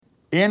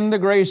In the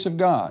grace of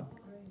God.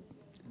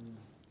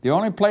 The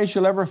only place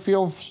you'll ever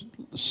feel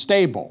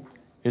stable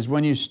is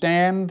when you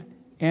stand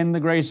in the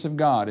grace of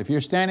God. If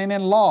you're standing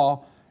in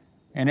law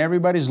and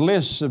everybody's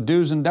lists of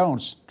do's and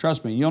don'ts,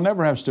 trust me, you'll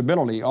never have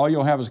stability. All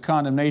you'll have is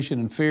condemnation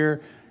and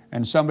fear,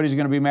 and somebody's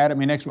going to be mad at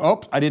me next.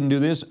 Oops, I didn't do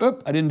this.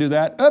 Oops, I didn't do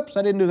that. Oops,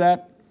 I didn't do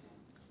that.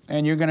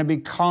 And you're going to be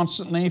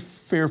constantly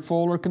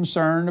fearful or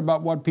concerned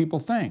about what people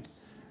think.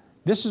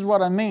 This is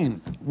what I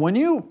mean.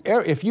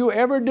 If you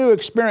ever do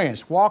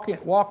experience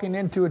walking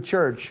into a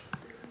church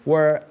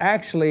where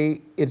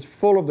actually it's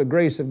full of the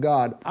grace of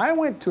God. I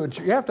went to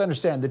you have to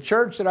understand, the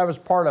church that I was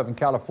part of in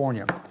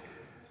California,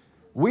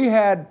 we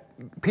had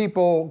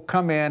people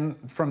come in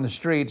from the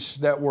streets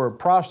that were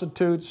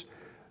prostitutes,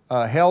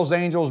 Hell's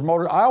Angels,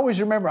 I always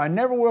remember, I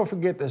never will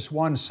forget this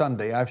one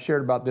Sunday. I've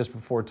shared about this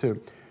before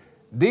too.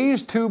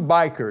 These two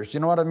bikers, you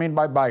know what I mean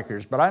by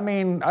bikers, but I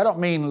don't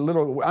mean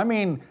little, I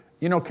mean,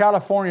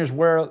 California is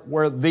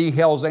where the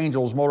Hell's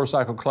Angels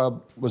Motorcycle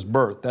Club was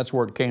birthed. That's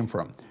where it came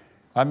from.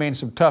 I mean,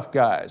 some tough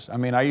guys.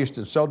 I used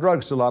to sell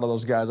drugs to a lot of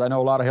those guys. I know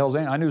a lot of Hell's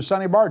Angels. I knew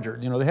Sonny Barger,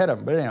 the head of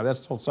them. But anyhow,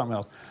 that's something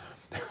else.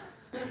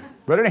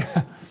 But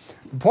anyhow,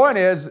 the point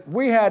is,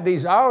 we had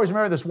these, I always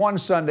remember this one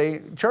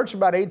Sunday, church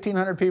about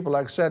 1,800 people,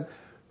 like I said,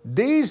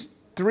 these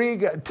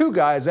two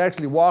guys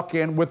actually walk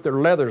in with their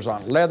leathers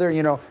on.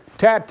 Leather,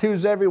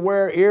 tattoos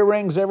everywhere,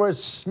 earrings everywhere,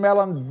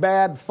 smelling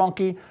bad,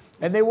 funky.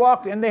 And they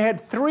walked, and they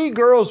had 3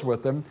 girls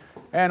with them.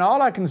 And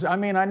all I can say,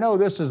 I know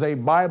this is a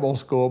Bible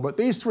school, but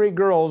these 3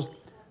 girls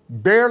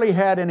barely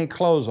had any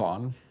clothes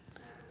on,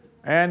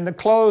 and the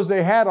clothes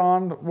they had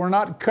on were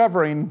not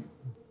covering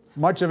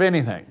much of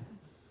anything.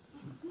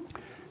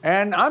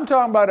 And I'm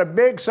talking about a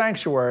big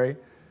sanctuary,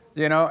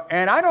 and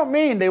I don't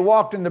mean they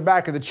walked in the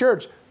back of the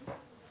church.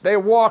 They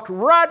walked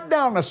right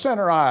down the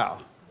center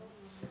aisle.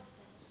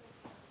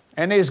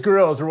 And these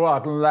girls were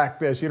walking like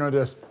this,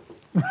 just.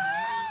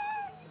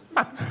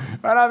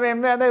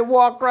 And man, they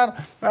walked around,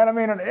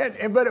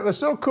 but it was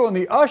so cool. And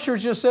the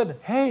ushers just said,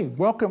 "Hey,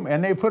 welcome,"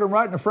 and they put them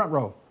right in the front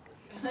row.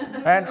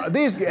 And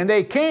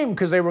they came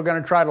because they were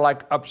going to try to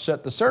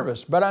upset the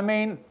service. But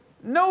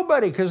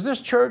nobody, because this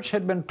church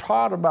had been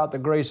taught about the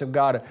grace of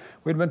God.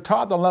 We'd been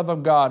taught the love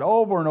of God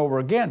over and over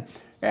again.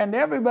 And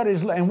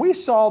and we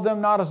saw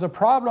them not as a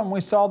problem,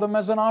 we saw them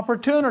as an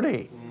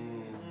opportunity.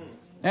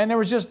 And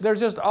there's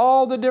just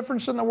all the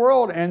difference in the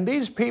world. And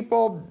these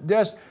people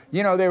just,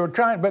 they were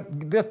trying,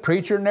 but the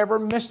preacher never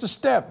missed a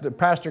step.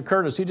 Pastor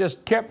Curtis, he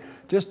just kept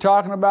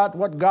talking about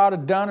what God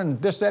had done and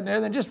this, that, and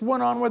everything, just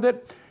went on with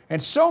it.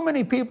 And so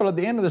many people at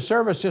the end of the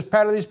service just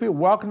patted these people,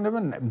 welcomed them,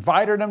 and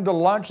invited them to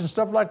lunch and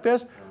stuff like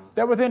this,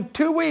 that within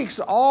 2 weeks,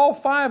 all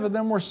 5 of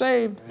them were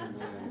saved.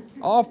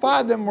 All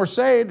 5 of them were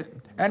saved.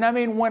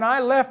 And when I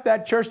left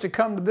that church to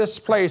come to this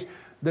place,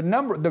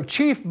 the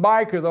chief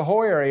biker of the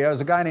whole area is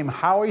a guy named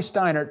Howie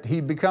Steinert.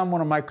 He'd become one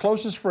of my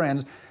closest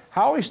friends.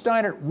 Howie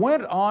Steinert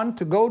went on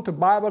to go to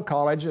Bible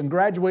college and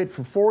graduate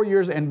for 4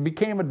 years and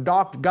became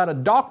got a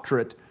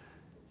doctorate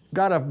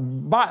in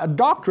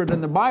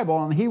the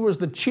Bible, and he was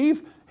the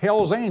chief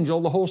Hell's Angel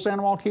of the whole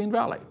San Joaquin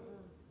Valley.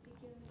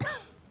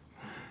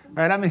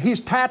 And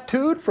he's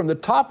tattooed from the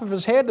top of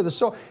his head to the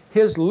sole.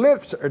 His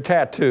lips are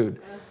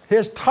tattooed.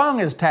 His tongue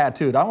is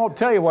tattooed. I won't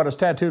tell you what it's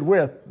tattooed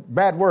with,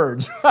 bad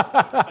words.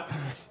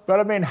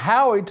 But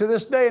Howie to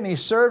this day, and he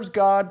serves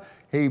God.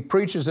 He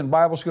preaches in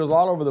Bible schools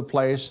all over the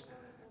place.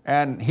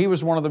 And he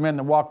was one of the men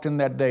that walked in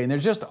that day. And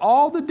there's just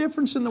all the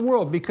difference in the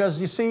world, because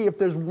you see, if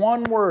there's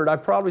one word, I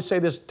probably say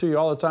this to you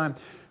all the time,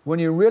 when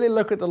you really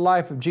look at the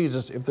life of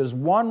Jesus, if there's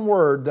one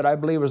word that I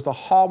believe is the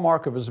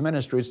hallmark of his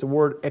ministry, it's the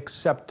word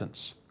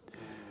acceptance.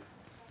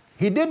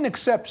 He didn't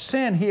accept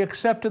sin, he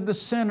accepted the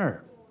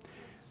sinner.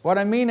 What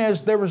I mean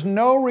is there was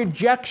no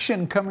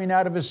rejection coming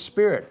out of his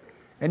spirit.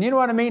 And you know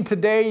what I mean?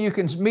 Today you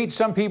can meet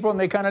some people and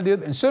they kind of do,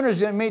 as soon as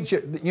you meet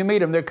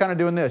them, they're kind of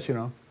doing this, You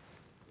know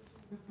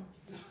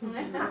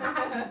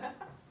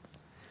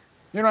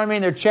what I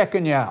mean? They're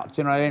checking you out.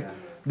 You know what I mean?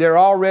 They're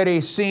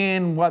already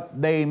seeing what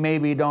they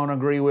maybe don't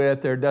agree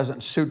with or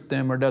doesn't suit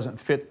them or doesn't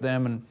fit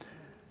them. And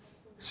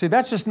see,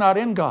 that's just not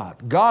in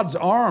God. God's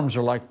arms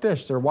are like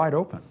this. They're wide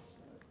open.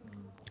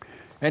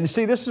 And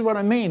see, this is what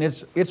I mean.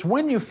 It's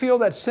when you feel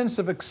that sense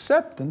of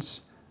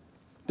acceptance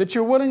that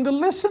you're willing to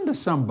listen to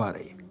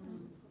somebody.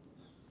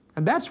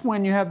 And that's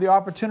when you have the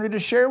opportunity to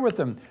share with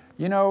them.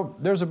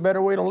 There's a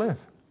better way to live.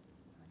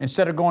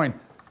 Instead of going,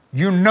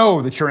 you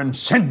know that you're in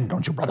sin,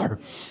 don't you, brother?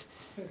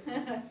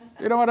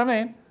 You know what I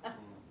mean?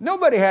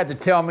 Nobody had to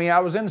tell me I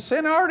was in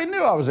sin. I already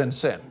knew I was in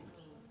sin.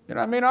 You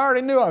know what I mean? I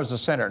already knew I was a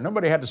sinner.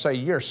 Nobody had to say,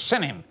 you're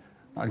sinning.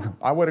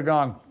 I would have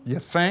gone, you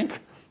think?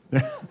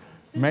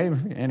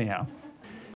 Maybe, anyhow.